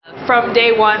from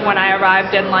day one when I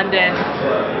arrived in London,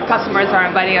 customers are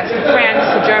inviting us to France,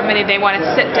 to Germany. They want to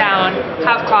sit down,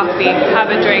 have coffee, have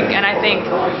a drink, and I think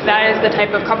that is the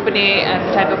type of company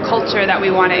and the type of culture that we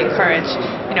want to encourage.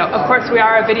 Of course, we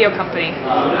are a video company,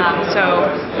 so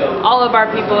all of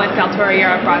our people in Kaltura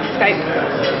Europe are on Skype.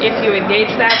 If you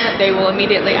engage them, they will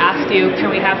immediately ask you, can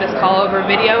we have this call over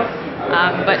video?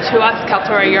 But to us,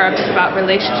 Kaltura Europe is about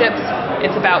relationships.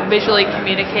 It's about visually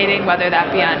communicating, whether that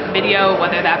be on video,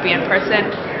 whether that be in person.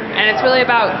 And it's really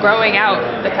about growing out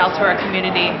the Kaltura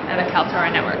community and the Kaltura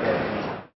network.